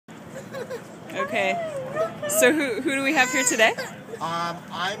Okay. So who do we have here today?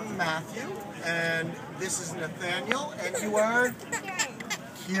 I'm Matthew, and this is Nathaniel, and you are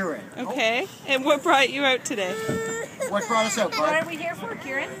Kieran. Okay. And what brought you out today? What brought us out, bud? What are we here for,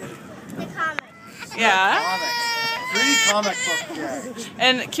 Kieran? The comics. Yeah. Comics. 3 comic book gags.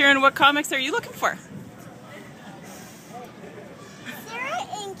 And Kieran, what comics are you looking for? Sarah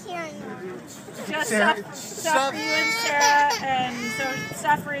and Kieran. Just Sarah- stuff for you and Sarah, and so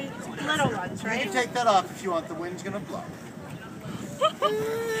stuff for little ones, You right? can take that off if you want. The wind's gonna blow.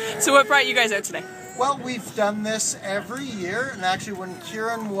 So what brought you guys out today? Well, we've done this every year, and actually, when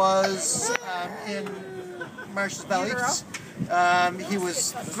Kieran was in Marcia's belly, he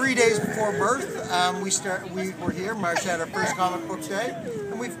was 3 days before birth. We were here. Marcia had her first comic book day,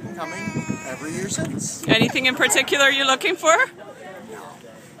 and we've been coming every year since. Anything in particular you're looking for?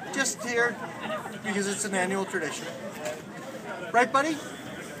 Just here because it's an annual tradition. Right, buddy?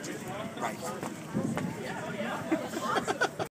 Right.